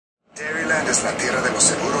es la tierra de los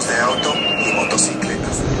seguros de auto y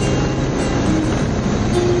motocicletas.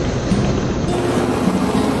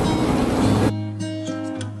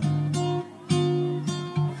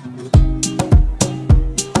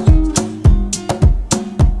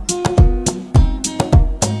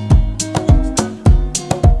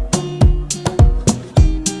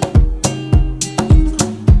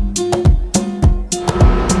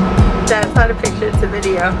 That's not a picture, it's a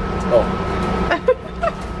video. Oh.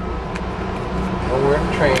 Well, we're in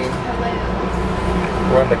the train.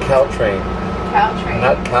 We're on the Cal train. Cal train.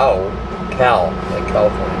 Not cow. Cal, like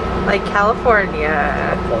California. Like California.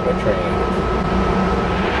 California train.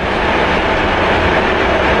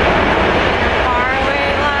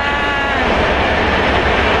 Faraway land.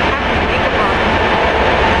 We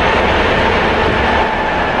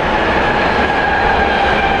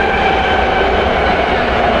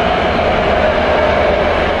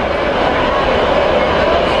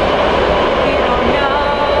don't know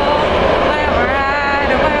where we're at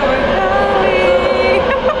or where we're going.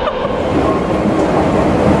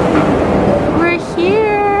 We're here.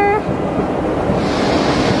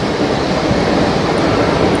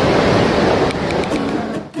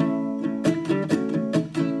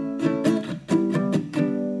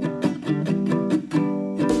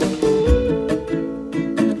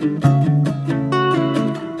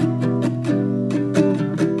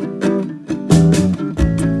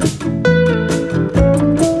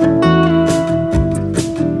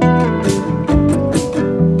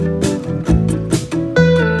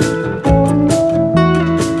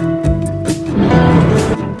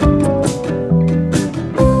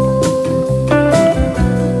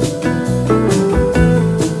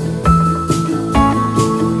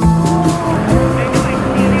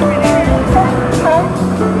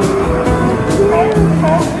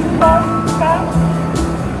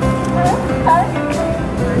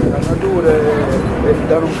 La natura è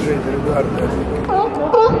da non credere, guarda.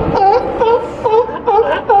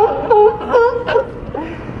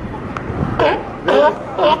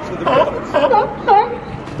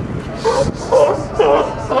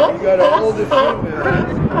 You gotta hold the female.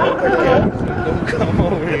 Don't come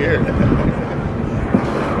over here. You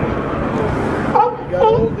gotta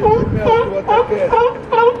hold the female to attack it.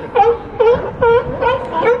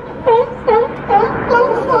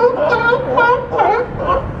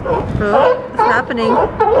 Oh, it's happening.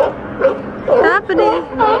 It's happening.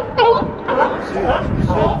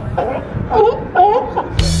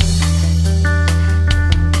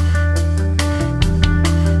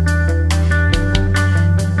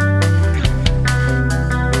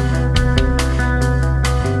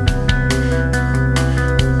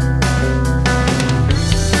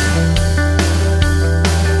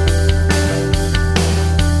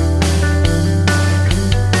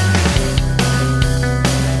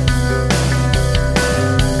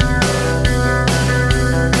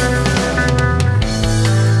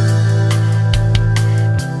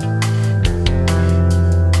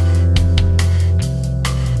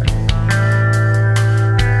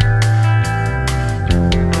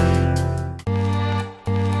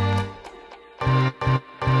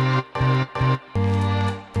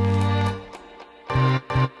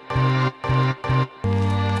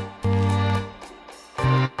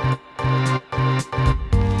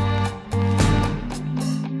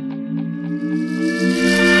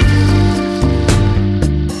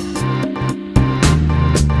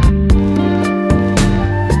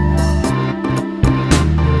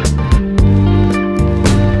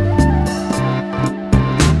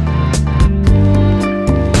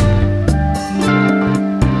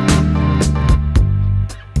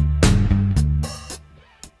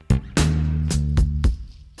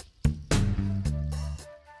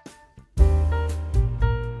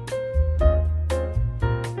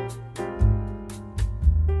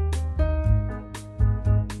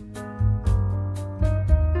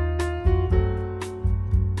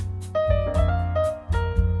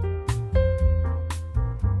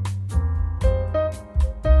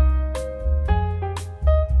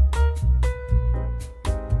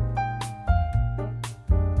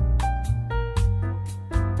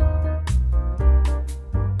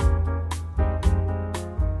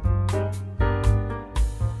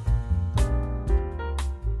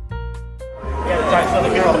 So the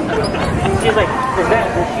girl, she's like,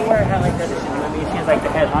 does she wear a hat like that? I mean, she's like the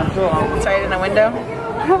head honcho. Inside in a window.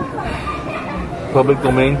 Public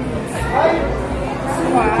domain.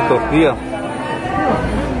 Wow. Sophia.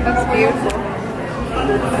 That's beautiful.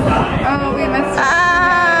 Oh, we missed it.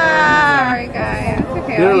 Ah! Sorry, guys. It's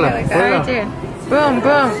okay. Here, I'll eat it like Sorry, that. dude. Boom,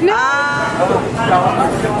 boom. No. Ah!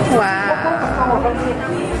 Wow.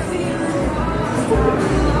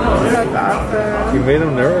 That's awesome. You made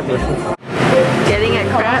him nervous. Getting a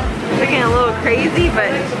crap. Looking a little crazy, but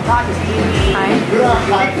fine.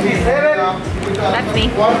 That's me.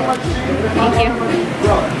 Thank you.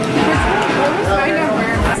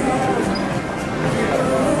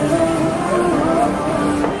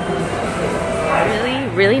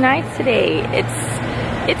 Really nice today.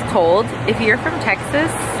 It's cold. If you're from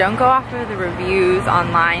Texas, don't go off of the reviews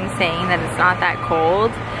online saying that it's not that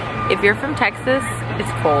cold. If you're from Texas,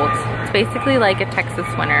 it's cold. It's basically like a Texas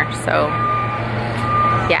winter. So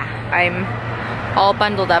yeah, I'm all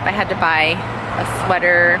bundled up. I had to buy a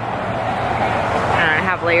sweater. I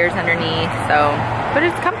have layers underneath, so, but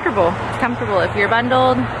it's comfortable. It's comfortable if you're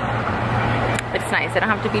bundled. It's nice. I don't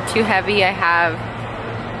have to be too heavy. I have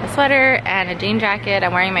a sweater and a jean jacket.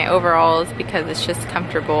 I'm wearing my overalls because it's just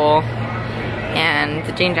comfortable, and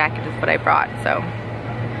the jean jacket is what I brought. So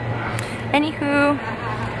anywho,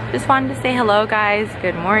 just wanted to say hello guys.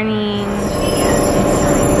 Good morning.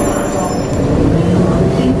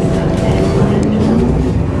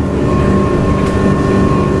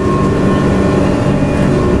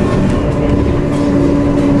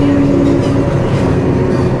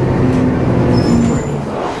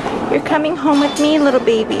 Coming home with me, little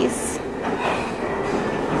babies.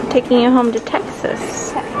 I'm taking you home to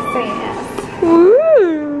Texas. Texas.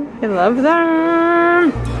 Woo! I love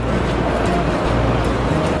them.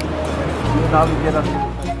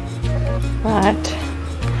 But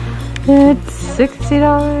it's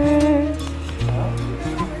 $60.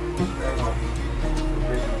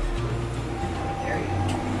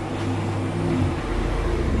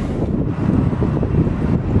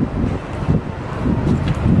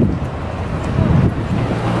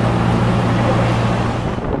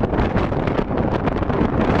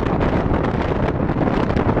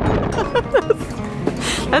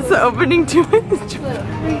 That's the opening to it.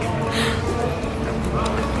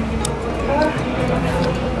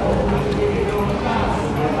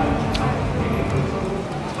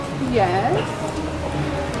 Yes.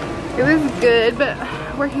 It was good, but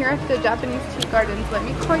we're here at the Japanese tea gardens. Let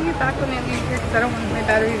me call you back when I leave here because I don't want my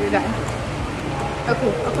battery to die.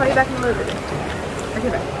 Okay, I'll call you back in a little bit. Okay,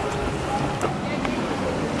 bye.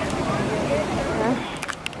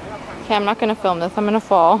 Okay, I'm not gonna film this. I'm gonna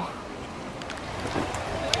fall.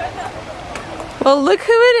 Well, look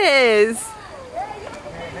who it is.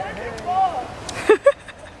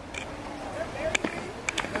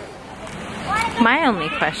 My only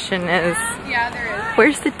question is, Yeah, there is.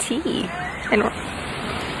 where's the tea? And a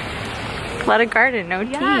lot of garden, no tea.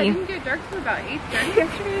 Yeah, it didn't get dark till about 8:30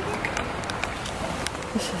 yesterday, I think.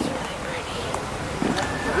 This is really pretty.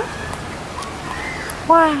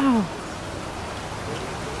 Wow.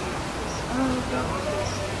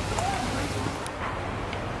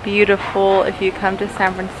 Beautiful. If you come to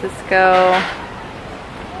San Francisco,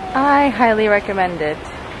 I highly recommend it.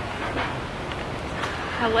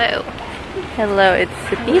 Hello. Hello, it's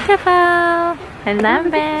beautiful. I love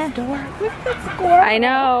it. I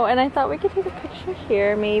know, and I thought we could take a picture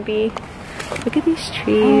here, maybe. Look at these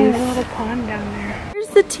trees. Oh, there's a little pond down there. Here's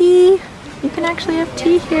the tea. You can actually have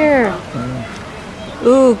tea here.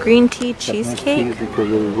 Ooh, green tea cheesecake.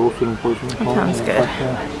 That sounds good.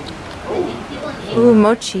 Ooh,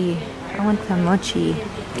 mochi. I want some mochi.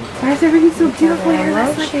 Why is everything so beautiful here?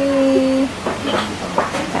 Mochi.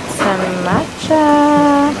 Got some matcha.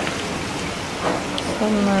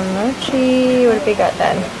 Some more mochi. What have we got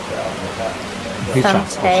then? Some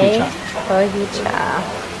tea. Hojicha.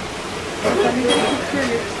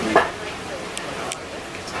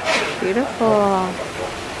 Beautiful.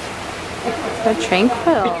 So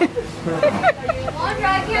tranquil. Oh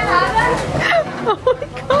my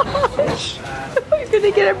gosh. I'm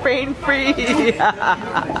gonna get a brain freeze.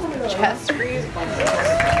 Chest freeze.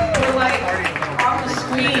 We're like on the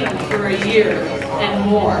screen for a year and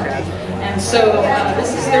more. And so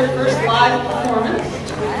this is their first live performance.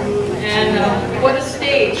 And what a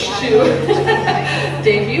stage to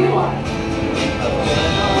debut on.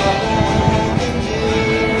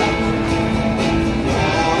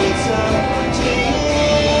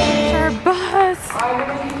 Our bus.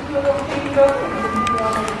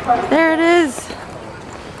 There it is.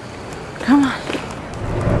 Come on.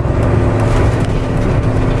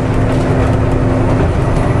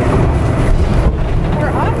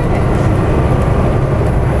 We're on it.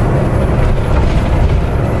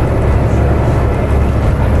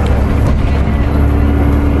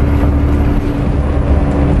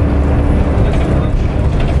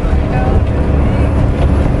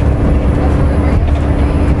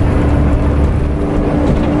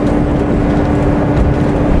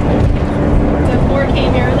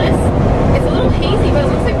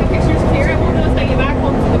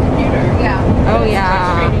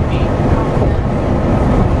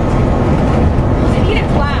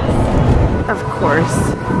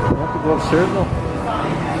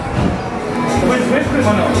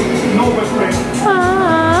 Ah.